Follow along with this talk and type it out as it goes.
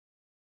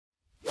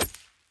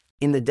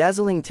In the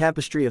dazzling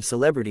tapestry of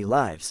celebrity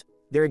lives,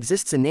 there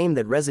exists a name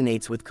that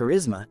resonates with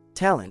charisma,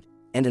 talent,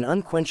 and an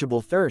unquenchable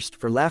thirst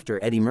for laughter: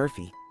 Eddie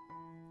Murphy.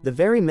 The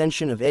very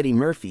mention of Eddie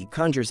Murphy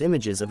conjures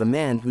images of a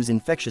man whose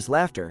infectious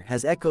laughter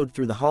has echoed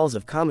through the halls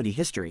of comedy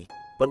history.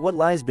 But what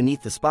lies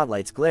beneath the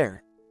spotlight's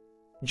glare?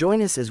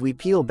 Join us as we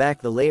peel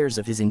back the layers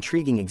of his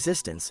intriguing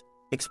existence,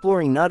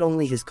 exploring not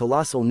only his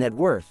colossal net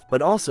worth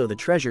but also the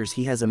treasures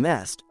he has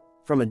amassed,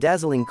 from a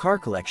dazzling car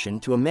collection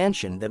to a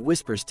mansion that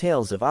whispers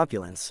tales of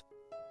opulence.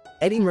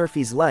 Eddie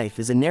Murphy's life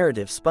is a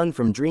narrative spun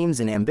from dreams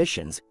and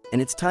ambitions,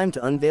 and it's time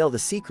to unveil the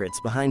secrets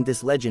behind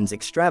this legend's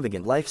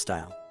extravagant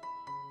lifestyle.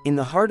 In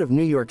the heart of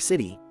New York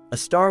City, a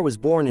star was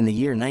born in the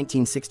year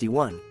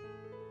 1961.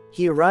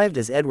 He arrived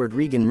as Edward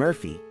Regan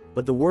Murphy,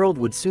 but the world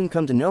would soon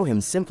come to know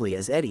him simply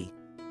as Eddie.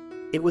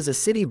 It was a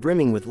city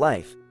brimming with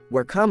life,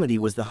 where comedy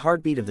was the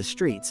heartbeat of the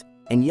streets,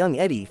 and young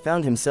Eddie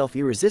found himself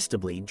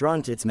irresistibly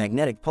drawn to its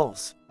magnetic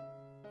pulse.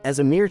 As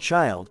a mere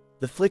child,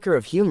 the flicker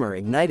of humor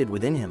ignited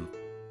within him.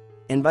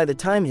 And by the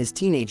time his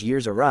teenage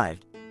years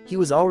arrived, he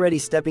was already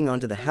stepping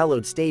onto the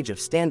hallowed stage of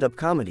stand-up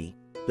comedy,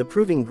 the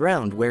proving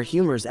ground where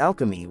humor's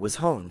alchemy was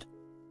honed.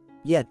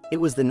 Yet, it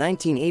was the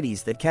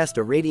 1980s that cast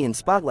a radiant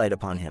spotlight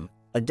upon him,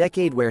 a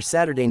decade where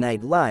Saturday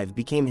Night Live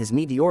became his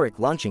meteoric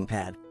launching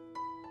pad.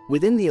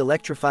 Within the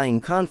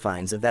electrifying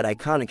confines of that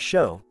iconic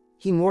show,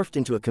 he morphed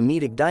into a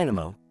comedic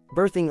dynamo,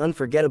 birthing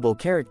unforgettable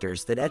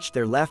characters that etched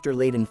their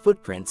laughter-laden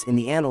footprints in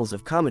the annals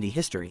of comedy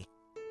history.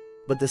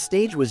 But the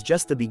stage was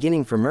just the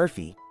beginning for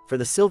Murphy, for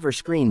the silver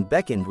screen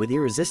beckoned with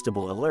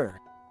irresistible allure.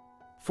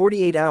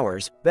 48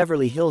 Hours,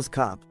 Beverly Hills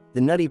Cop,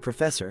 The Nutty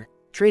Professor,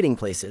 Trading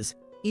Places,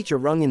 each a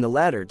rung in the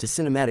ladder to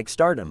cinematic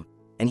stardom,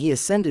 and he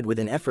ascended with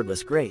an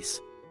effortless grace.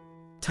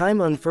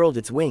 Time unfurled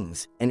its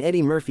wings, and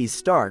Eddie Murphy's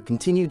star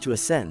continued to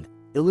ascend,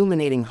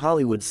 illuminating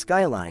Hollywood's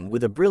skyline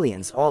with a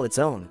brilliance all its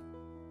own.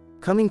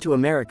 Coming to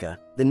America,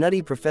 The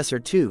Nutty Professor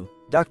 2,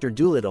 Dr.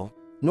 Dolittle,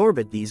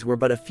 Norbit, these were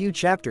but a few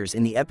chapters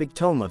in the epic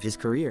tome of his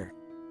career.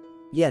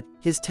 Yet,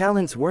 his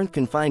talents weren't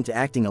confined to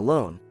acting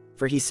alone,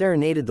 for he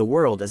serenaded the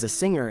world as a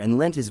singer and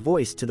lent his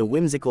voice to the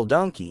whimsical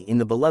donkey in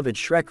the beloved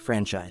Shrek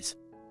franchise.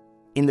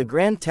 In the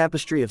grand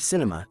tapestry of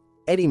cinema,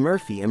 Eddie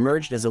Murphy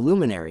emerged as a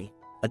luminary,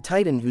 a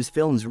titan whose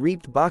films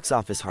reaped box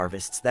office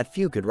harvests that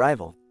few could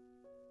rival.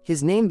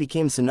 His name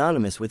became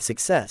synonymous with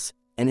success,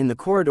 and in the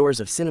corridors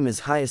of cinema's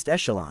highest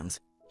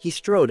echelons, he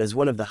strode as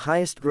one of the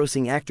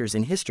highest-grossing actors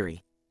in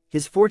history,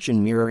 his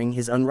fortune mirroring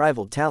his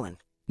unrivaled talent,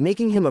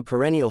 making him a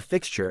perennial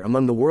fixture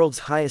among the world's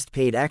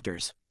highest-paid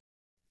actors.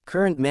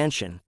 Current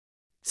mansion.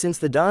 Since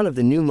the dawn of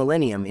the new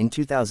millennium in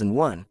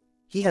 2001,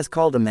 he has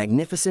called a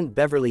magnificent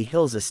Beverly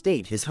Hills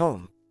estate his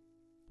home.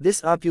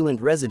 This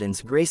opulent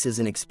residence graces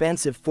an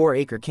expansive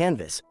 4-acre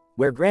canvas,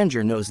 where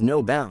grandeur knows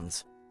no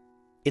bounds.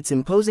 Its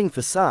imposing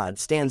facade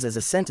stands as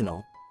a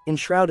sentinel,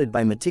 enshrouded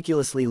by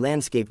meticulously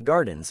landscaped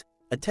gardens,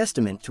 a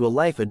testament to a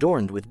life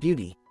adorned with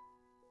beauty.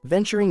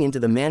 Venturing into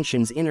the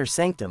mansion's inner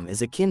sanctum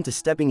is akin to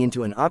stepping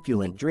into an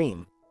opulent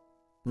dream.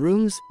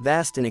 Rooms,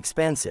 vast and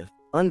expansive,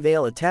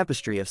 unveil a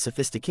tapestry of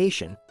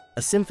sophistication,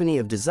 a symphony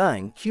of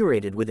design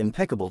curated with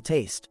impeccable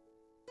taste.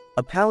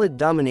 A palette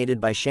dominated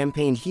by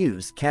champagne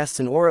hues casts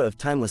an aura of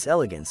timeless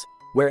elegance,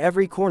 where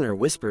every corner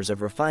whispers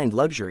of refined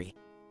luxury.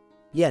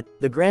 Yet,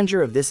 the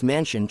grandeur of this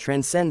mansion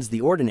transcends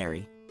the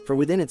ordinary, for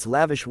within its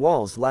lavish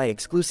walls lie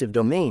exclusive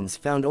domains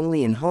found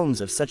only in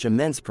homes of such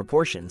immense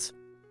proportions.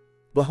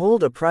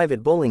 Behold a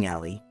private bowling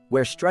alley,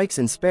 where strikes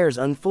and spares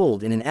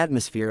unfold in an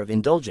atmosphere of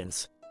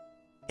indulgence.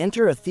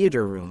 Enter a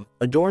theater room,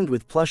 adorned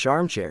with plush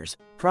armchairs,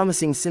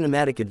 promising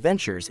cinematic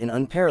adventures in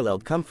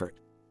unparalleled comfort.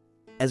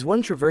 As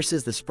one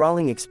traverses the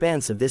sprawling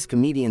expanse of this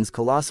comedian's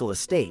colossal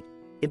estate,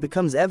 it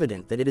becomes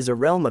evident that it is a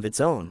realm of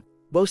its own,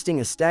 boasting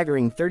a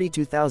staggering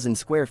 32,000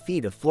 square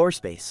feet of floor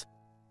space.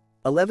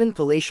 11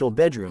 palatial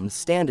bedrooms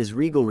stand as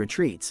regal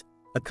retreats,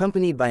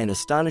 accompanied by an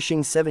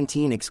astonishing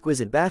 17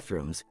 exquisite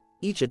bathrooms,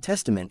 each a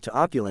testament to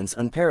opulence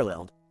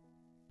unparalleled.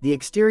 The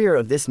exterior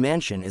of this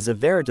mansion is a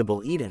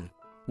veritable Eden,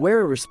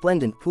 where a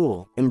resplendent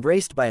pool,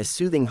 embraced by a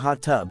soothing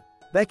hot tub,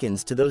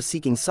 beckons to those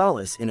seeking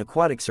solace in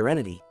aquatic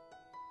serenity.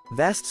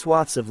 Vast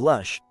swaths of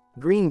lush,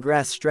 green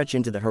grass stretch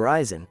into the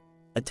horizon,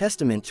 a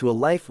testament to a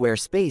life where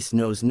space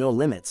knows no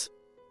limits.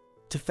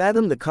 To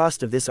fathom the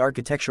cost of this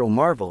architectural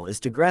marvel is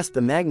to grasp the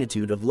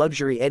magnitude of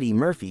luxury Eddie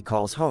Murphy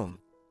calls home.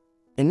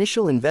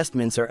 Initial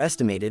investments are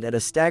estimated at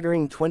a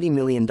staggering $20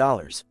 million.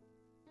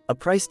 A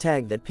price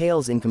tag that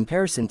pales in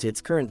comparison to its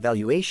current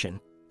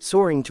valuation,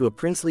 soaring to a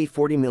princely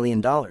 $40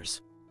 million.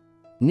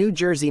 New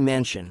Jersey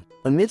Mansion.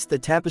 Amidst the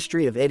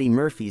tapestry of Eddie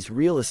Murphy's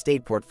real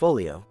estate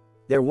portfolio,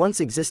 there once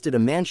existed a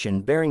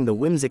mansion bearing the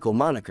whimsical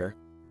moniker,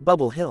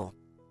 Bubble Hill,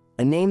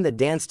 a name that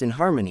danced in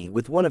harmony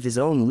with one of his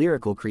own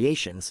lyrical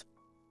creations.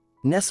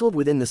 Nestled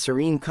within the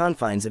serene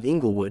confines of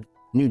Inglewood,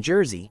 New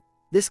Jersey,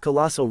 this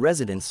colossal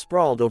residence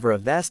sprawled over a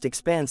vast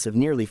expanse of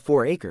nearly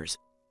 4 acres,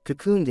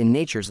 cocooned in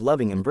nature's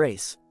loving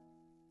embrace.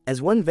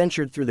 As one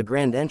ventured through the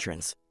grand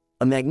entrance,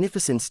 a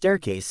magnificent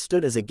staircase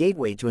stood as a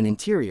gateway to an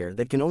interior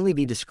that can only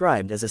be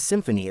described as a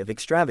symphony of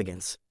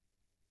extravagance.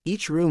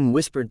 Each room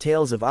whispered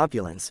tales of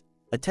opulence,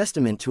 a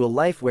testament to a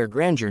life where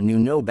grandeur knew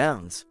no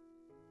bounds.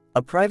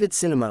 A private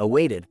cinema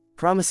awaited,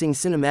 promising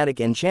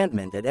cinematic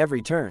enchantment at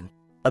every turn.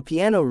 A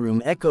piano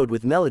room echoed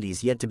with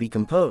melodies yet to be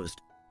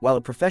composed, while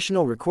a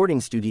professional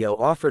recording studio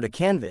offered a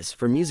canvas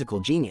for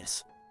musical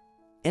genius.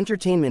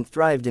 Entertainment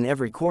thrived in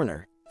every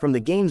corner, from the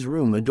games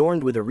room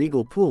adorned with a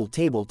regal pool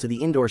table to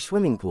the indoor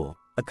swimming pool,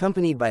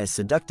 accompanied by a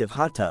seductive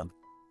hot tub.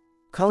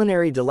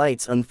 Culinary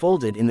delights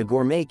unfolded in the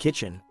gourmet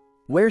kitchen,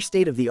 where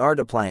state-of-the-art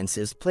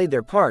appliances played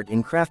their part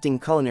in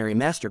crafting culinary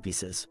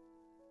masterpieces.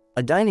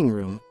 A dining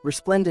room,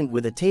 resplendent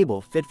with a table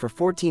fit for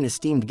 14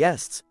 esteemed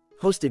guests,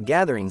 hosted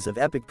gatherings of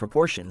epic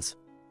proportions.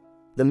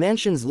 The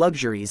mansion's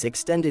luxuries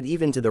extended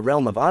even to the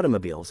realm of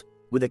automobiles,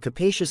 with a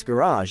capacious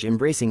garage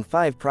embracing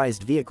 5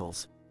 prized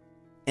vehicles.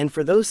 And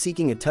for those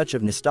seeking a touch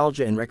of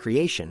nostalgia and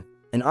recreation,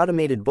 an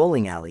automated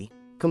bowling alley,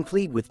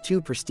 complete with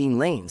 2 pristine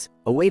lanes,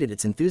 awaited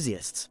its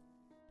enthusiasts.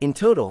 In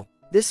total,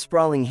 this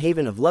sprawling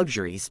haven of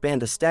luxury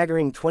spanned a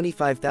staggering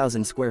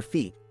 25,000 square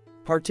feet,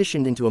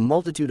 partitioned into a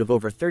multitude of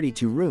over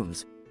 32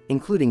 rooms,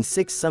 including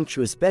 6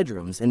 sumptuous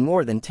bedrooms and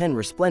more than 10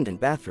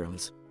 resplendent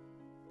bathrooms.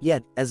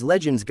 Yet, as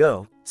legends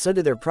go, so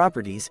did their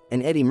properties,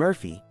 and Eddie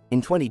Murphy,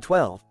 in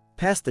 2012,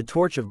 passed the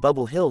torch of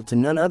Bubble Hill to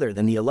none other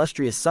than the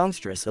illustrious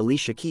songstress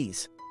Alicia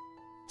Keys.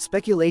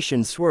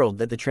 Speculation swirled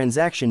that the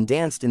transaction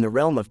danced in the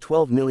realm of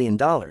 $12 million,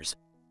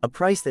 a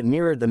price that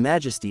mirrored the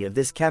majesty of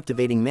this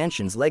captivating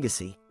mansion's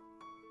legacy.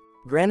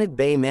 Granite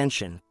Bay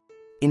Mansion.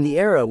 In the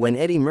era when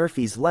Eddie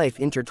Murphy's life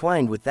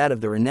intertwined with that of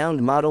the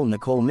renowned model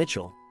Nicole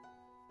Mitchell,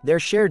 their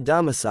shared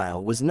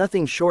domicile was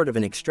nothing short of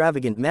an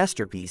extravagant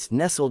masterpiece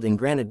nestled in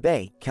Granite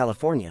Bay,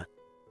 California.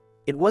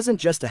 It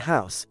wasn't just a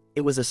house,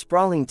 it was a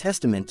sprawling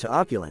testament to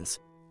opulence,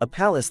 a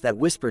palace that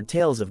whispered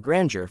tales of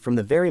grandeur from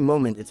the very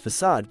moment its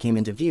facade came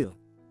into view.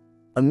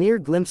 A mere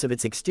glimpse of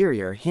its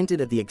exterior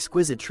hinted at the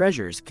exquisite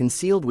treasures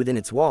concealed within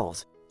its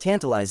walls,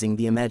 tantalizing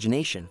the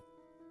imagination.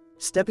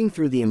 Stepping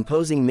through the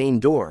imposing main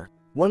door,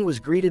 one was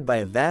greeted by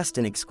a vast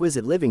and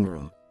exquisite living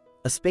room,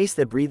 a space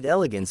that breathed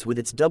elegance with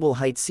its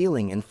double-height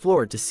ceiling and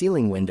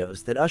floor-to-ceiling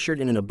windows that ushered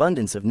in an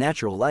abundance of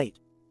natural light.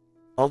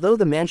 Although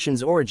the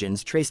mansion's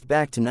origins traced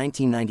back to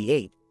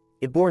 1998,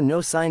 it bore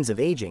no signs of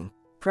aging,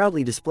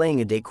 proudly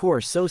displaying a decor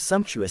so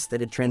sumptuous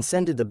that it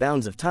transcended the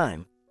bounds of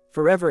time,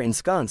 forever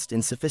ensconced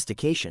in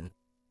sophistication.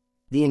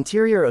 The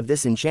interior of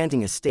this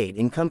enchanting estate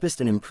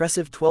encompassed an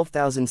impressive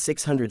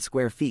 12,600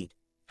 square feet,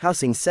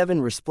 housing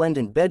 7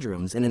 resplendent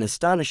bedrooms and an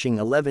astonishing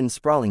 11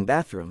 sprawling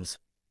bathrooms.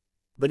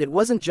 But it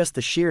wasn't just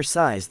the sheer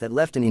size that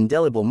left an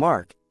indelible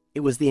mark,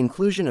 it was the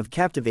inclusion of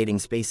captivating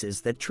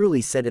spaces that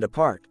truly set it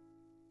apart.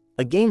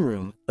 A game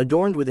room,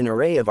 adorned with an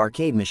array of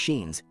arcade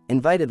machines,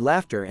 invited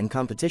laughter and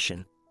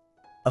competition.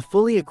 A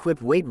fully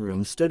equipped weight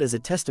room stood as a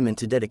testament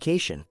to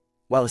dedication,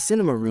 while a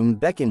cinema room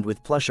beckoned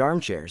with plush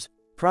armchairs,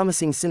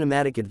 promising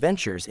cinematic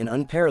adventures in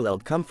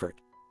unparalleled comfort.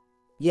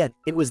 Yet,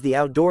 it was the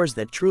outdoors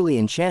that truly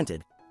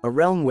enchanted, a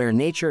realm where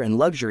nature and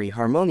luxury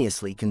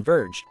harmoniously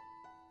converged.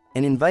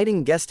 An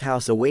inviting guest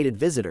house awaited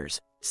visitors,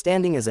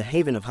 standing as a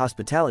haven of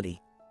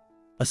hospitality.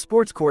 A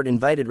sports court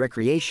invited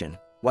recreation,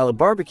 while a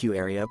barbecue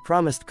area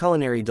promised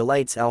culinary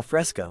delights al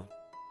fresco.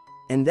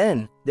 And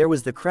then, there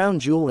was the crown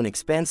jewel, an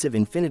expansive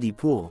infinity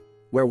pool,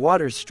 where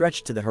waters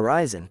stretched to the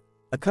horizon,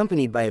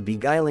 accompanied by a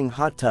beguiling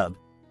hot tub,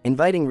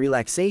 inviting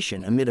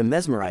relaxation amid a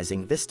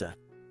mesmerizing vista.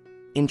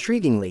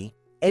 Intriguingly,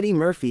 Eddie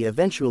Murphy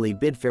eventually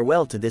bid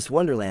farewell to this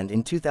wonderland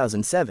in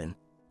 2007,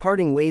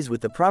 parting ways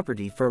with the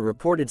property for a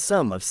reported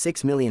sum of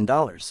 $6 million.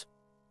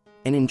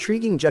 An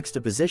intriguing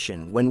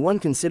juxtaposition when one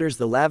considers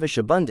the lavish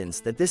abundance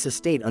that this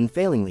estate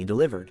unfailingly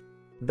delivered.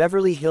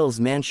 Beverly Hills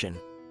Mansion.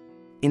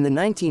 In the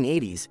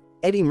 1980s,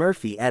 Eddie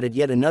Murphy added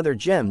yet another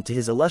gem to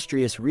his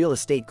illustrious real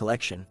estate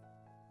collection.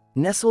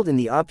 Nestled in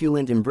the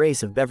opulent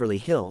embrace of Beverly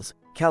Hills,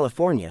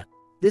 California,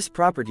 this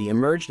property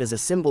emerged as a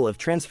symbol of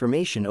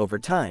transformation over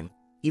time,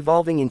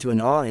 evolving into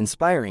an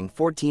awe-inspiring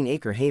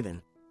 14-acre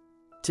haven.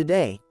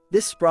 Today,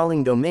 this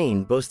sprawling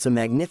domain boasts a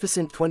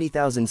magnificent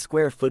 20,000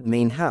 square foot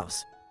main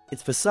house,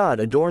 its facade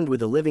adorned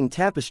with a living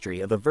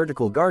tapestry of a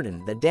vertical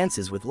garden that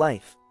dances with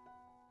life.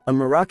 A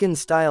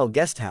Moroccan-style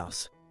guest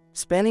house,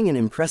 spanning an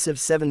impressive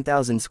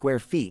 7,000 square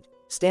feet,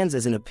 stands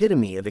as an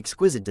epitome of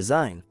exquisite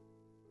design.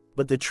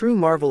 But the true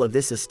marvel of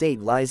this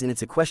estate lies in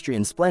its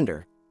equestrian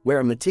splendor, where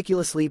a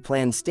meticulously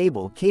planned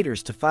stable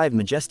caters to 5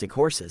 majestic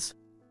horses.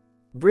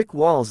 Brick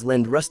walls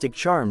lend rustic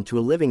charm to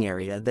a living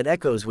area that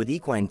echoes with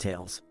equine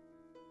tales.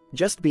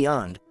 Just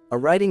beyond, a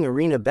riding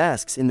arena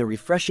basks in the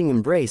refreshing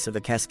embrace of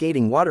a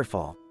cascading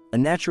waterfall, a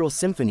natural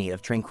symphony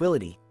of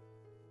tranquility.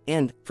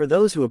 And, for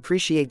those who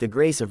appreciate the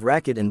grace of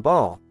racket and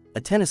ball,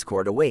 a tennis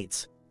court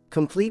awaits,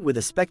 complete with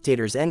a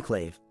spectator's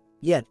enclave.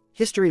 Yet,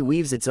 history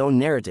weaves its own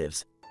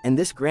narratives, and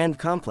this grand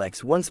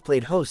complex once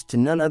played host to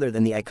none other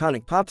than the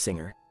iconic pop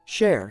singer,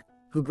 Cher,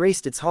 who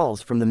graced its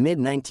halls from the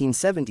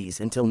mid-1970s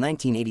until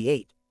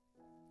 1988.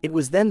 It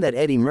was then that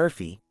Eddie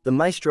Murphy, the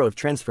maestro of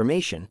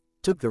transformation,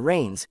 took the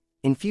reins,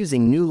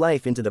 infusing new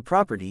life into the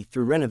property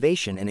through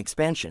renovation and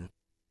expansion.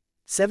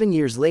 7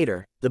 years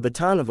later, the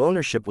baton of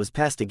ownership was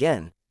passed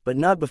again, but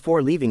not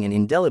before leaving an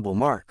indelible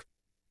mark.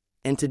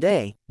 And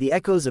today, the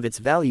echoes of its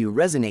value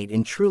resonate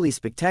in truly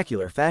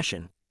spectacular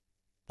fashion.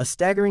 A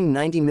staggering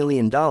 $90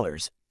 million,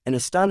 an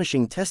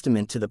astonishing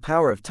testament to the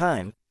power of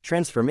time,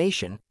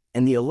 transformation,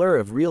 and the allure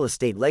of real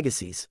estate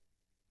legacies.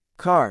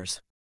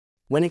 Cars.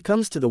 When it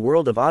comes to the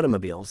world of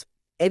automobiles,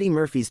 Eddie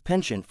Murphy's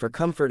penchant for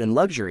comfort and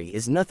luxury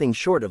is nothing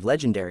short of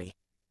legendary.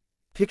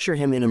 Picture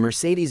him in a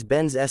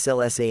Mercedes-Benz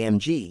SLS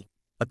AMG,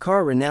 a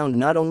car renowned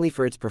not only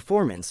for its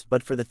performance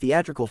but for the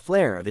theatrical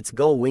flair of its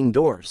gull-wing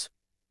doors.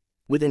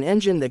 With an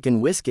engine that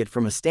can whisk it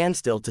from a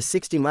standstill to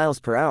 60 miles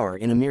per hour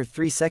in a mere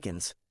 3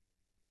 seconds.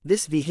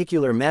 This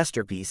vehicular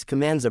masterpiece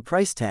commands a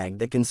price tag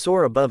that can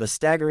soar above a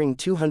staggering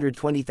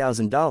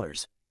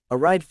 $220,000, a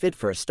ride fit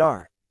for a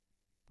star.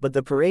 But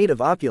the parade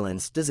of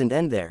opulence doesn't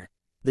end there.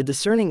 The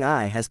discerning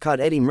eye has caught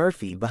Eddie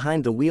Murphy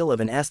behind the wheel of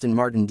an Aston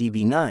Martin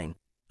DB9,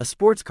 a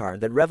sports car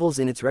that revels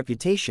in its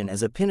reputation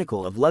as a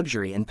pinnacle of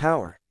luxury and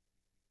power.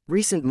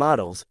 Recent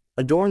models,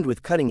 adorned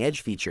with cutting-edge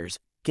features,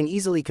 can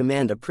easily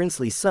command a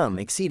princely sum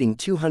exceeding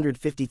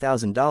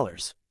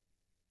 $250,000.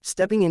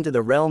 Stepping into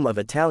the realm of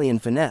Italian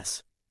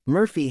finesse,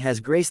 Murphy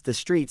has graced the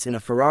streets in a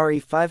Ferrari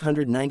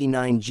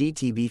 599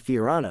 GTB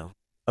Fiorano,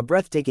 a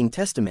breathtaking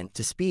testament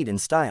to speed and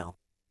style.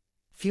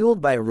 Fueled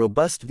by a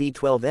robust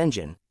V12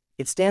 engine,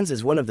 it stands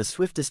as one of the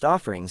swiftest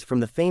offerings from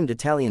the famed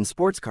Italian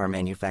sports car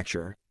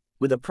manufacturer,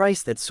 with a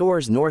price that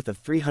soars north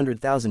of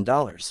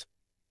 $300,000.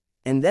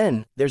 And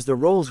then, there's the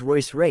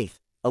Rolls-Royce Wraith,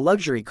 a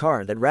luxury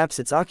car that wraps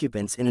its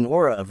occupants in an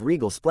aura of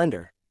regal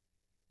splendor.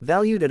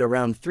 Valued at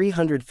around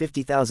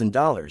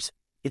 $350,000,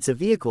 it's a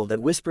vehicle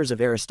that whispers of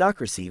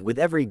aristocracy with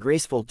every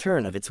graceful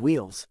turn of its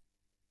wheels.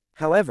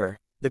 However,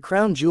 the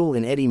crown jewel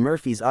in Eddie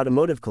Murphy's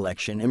automotive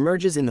collection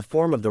emerges in the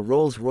form of the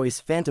Rolls-Royce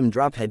Phantom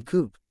Drophead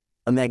Coupe,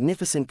 a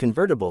magnificent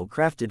convertible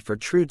crafted for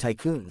true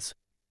tycoons.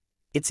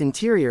 Its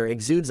interior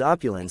exudes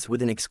opulence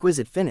with an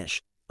exquisite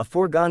finish, a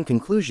foregone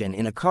conclusion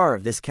in a car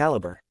of this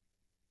caliber.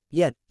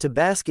 Yet, to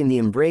bask in the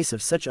embrace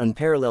of such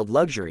unparalleled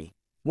luxury,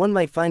 one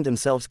might find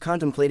themselves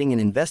contemplating an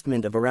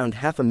investment of around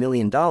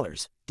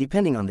 $500,000,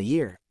 depending on the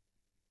year.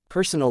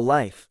 Personal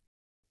life.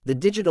 The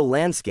digital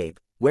landscape,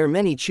 where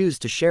many choose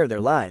to share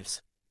their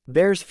lives,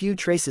 bears few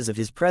traces of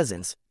his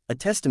presence, a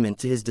testament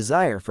to his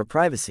desire for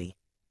privacy.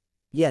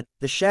 Yet,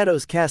 the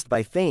shadows cast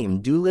by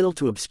fame do little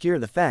to obscure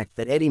the fact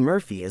that Eddie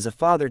Murphy is a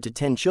father to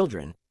 10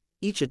 children,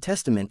 each a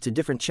testament to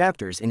different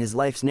chapters in his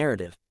life's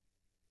narrative.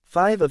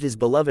 5 of his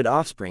beloved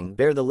offspring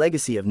bear the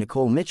legacy of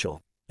Nicole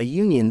Mitchell, a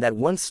union that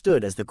once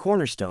stood as the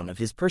cornerstone of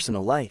his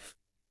personal life.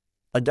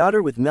 A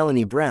daughter with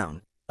Melanie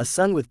Brown, a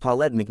son with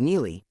Paulette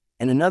McNeely,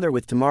 and another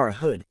with Tamara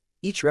Hood,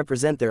 each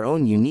represent their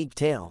own unique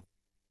tale.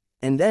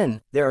 And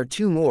then, there are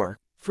 2 more,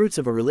 fruits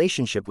of a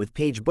relationship with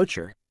Paige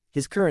Butcher,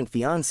 his current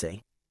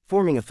fiancée,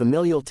 forming a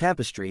familial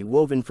tapestry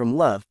woven from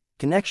love,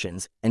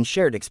 connections, and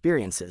shared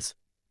experiences.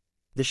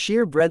 The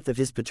sheer breadth of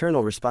his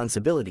paternal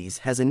responsibilities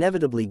has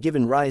inevitably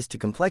given rise to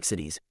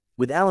complexities,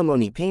 with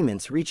alimony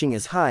payments reaching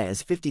as high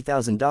as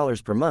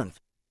 $50,000 per month,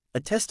 a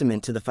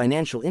testament to the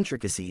financial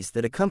intricacies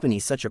that accompany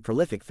such a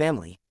prolific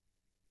family.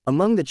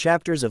 Among the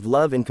chapters of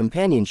love and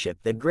companionship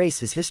that grace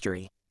his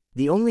history,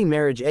 the only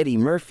marriage Eddie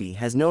Murphy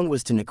has known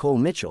was to Nicole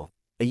Mitchell,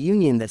 a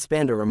union that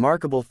spanned a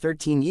remarkable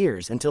 13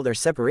 years until their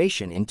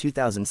separation in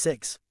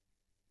 2006.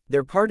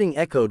 Their parting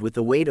echoed with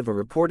the weight of a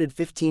reported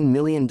 $15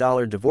 million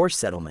divorce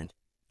settlement,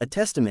 a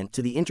testament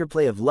to the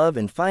interplay of love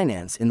and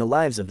finance in the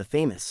lives of the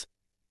famous.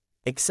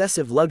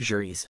 Excessive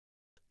luxuries.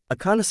 A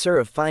connoisseur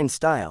of fine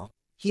style,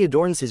 he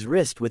adorns his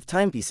wrist with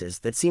timepieces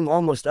that seem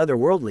almost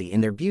otherworldly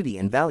in their beauty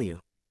and value.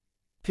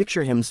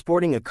 Picture him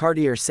sporting a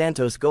Cartier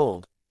Santos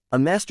Gold, a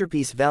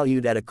masterpiece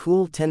valued at a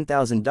cool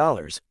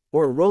 $10,000,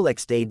 or a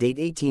Rolex Day-Date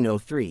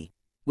 1803,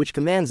 which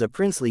commands a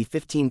princely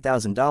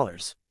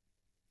 $15,000.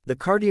 The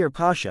Cartier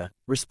Pasha,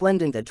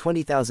 resplendent at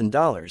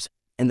 $20,000,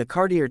 and the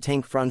Cartier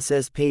Tank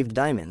Française paved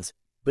diamonds,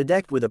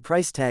 bedecked with a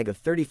price tag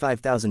of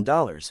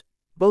 $35,000,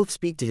 both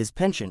speak to his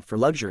penchant for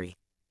luxury.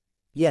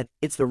 Yet,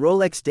 it's the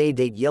Rolex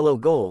Day-Date Yellow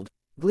Gold,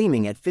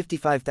 gleaming at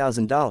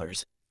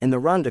 $55,000, and the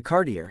Ronde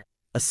Cartier,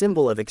 a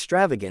symbol of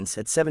extravagance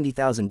at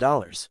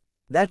 $70,000.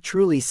 That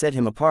truly set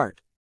him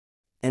apart.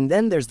 And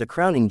then there's the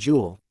crowning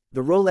jewel,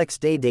 the Rolex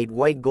Day-Date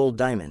White Gold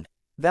Diamond,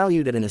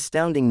 valued at an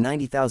astounding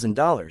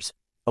 $90,000,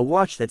 a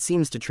watch that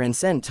seems to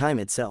transcend time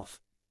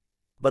itself.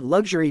 But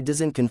luxury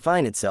doesn't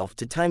confine itself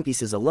to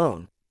timepieces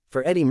alone,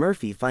 for Eddie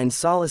Murphy finds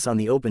solace on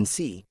the open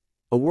sea,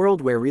 a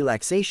world where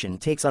relaxation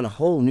takes on a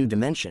whole new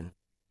dimension.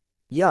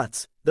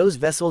 Yachts, those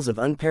vessels of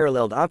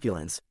unparalleled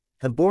opulence,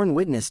 have borne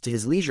witness to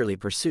his leisurely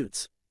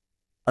pursuits.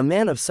 A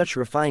man of such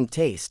refined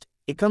taste,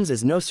 it comes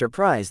as no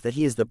surprise that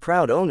he is the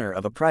proud owner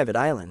of a private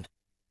island.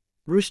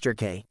 Rooster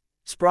Cay,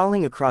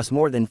 sprawling across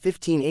more than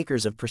 15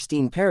 acres of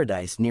pristine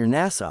paradise near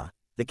Nassau,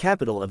 the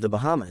capital of the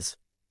Bahamas.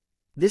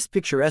 This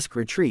picturesque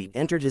retreat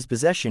entered his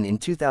possession in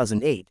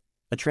 2008,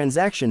 a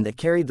transaction that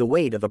carried the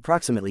weight of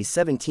approximately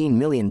 $17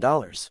 million.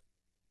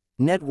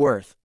 Net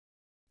worth.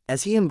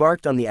 As he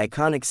embarked on the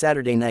iconic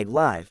Saturday Night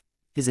Live,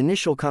 his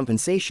initial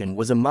compensation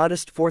was a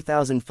modest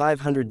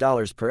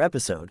 $4,500 per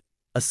episode,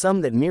 a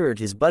sum that mirrored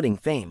his budding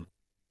fame.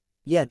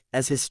 Yet,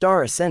 as his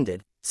star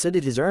ascended, so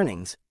did his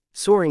earnings,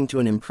 soaring to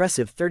an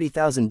impressive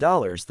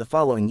 $30,000 the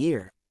following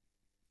year.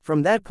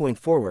 From that point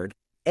forward,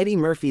 Eddie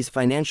Murphy's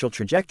financial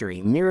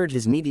trajectory mirrored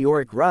his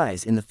meteoric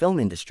rise in the film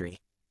industry.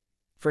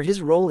 For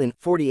his role in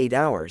 48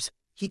 Hours,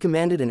 he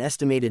commanded an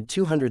estimated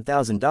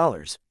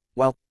 $200,000,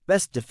 while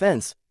Best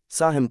Defense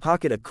saw him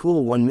pocket a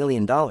cool $1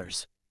 million.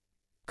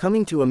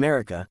 Coming to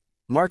America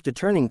marked a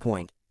turning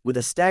point, with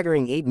a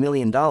staggering $8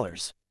 million.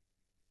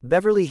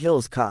 Beverly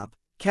Hills Cop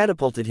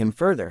catapulted him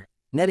further,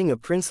 netting a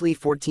princely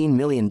 $14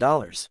 million.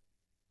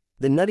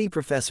 The Nutty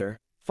Professor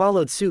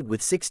followed suit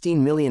with $16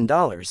 million,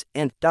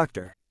 and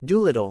Dr.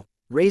 Dolittle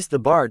raised the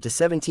bar to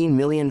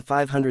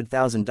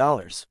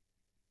 $17,500,000.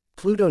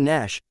 Pluto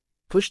Nash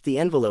pushed the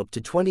envelope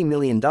to $20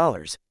 million,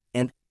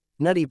 and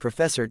Nutty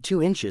Professor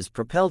 2 Inches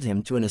propelled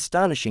him to an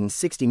astonishing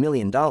 $60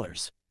 million.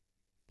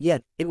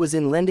 Yet, it was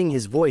in lending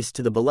his voice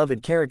to the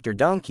beloved character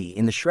Donkey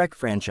in the Shrek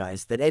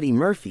franchise that Eddie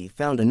Murphy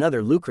found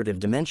another lucrative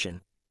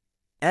dimension.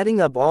 Adding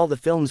up all the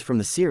films from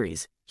the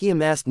series, he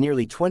amassed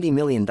nearly $20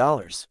 million.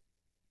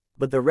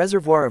 But the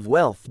reservoir of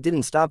wealth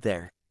didn't stop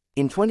there.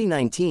 In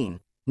 2019,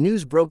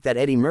 news broke that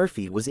Eddie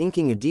Murphy was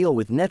inking a deal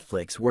with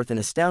Netflix worth an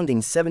astounding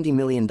 $70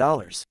 million,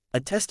 a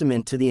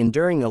testament to the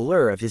enduring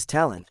allure of his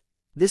talent.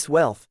 This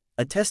wealth,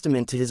 a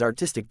testament to his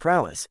artistic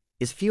prowess,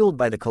 is fueled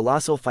by the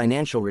colossal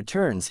financial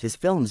returns his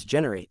films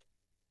generate.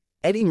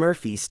 Eddie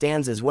Murphy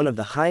stands as one of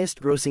the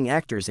highest-grossing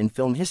actors in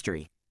film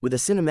history, with a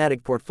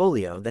cinematic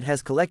portfolio that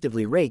has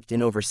collectively raked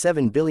in over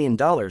 $7 billion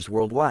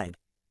worldwide.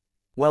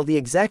 While the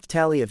exact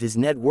tally of his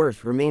net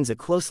worth remains a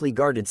closely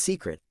guarded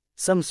secret,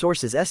 some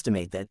sources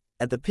estimate that,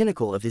 at the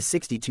pinnacle of his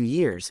 62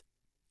 years,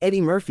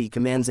 Eddie Murphy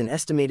commands an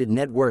estimated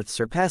net worth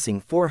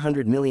surpassing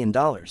 $400 million.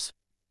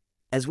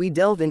 As we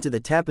delve into the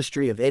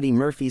tapestry of Eddie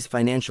Murphy's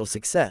financial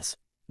success,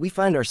 we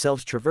find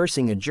ourselves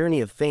traversing a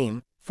journey of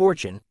fame,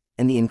 fortune,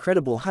 and the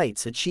incredible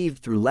heights achieved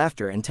through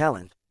laughter and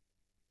talent.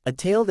 A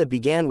tale that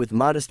began with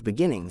modest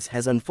beginnings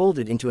has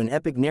unfolded into an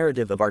epic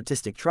narrative of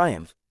artistic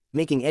triumph,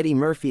 making Eddie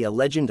Murphy a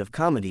legend of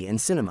comedy and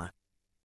cinema.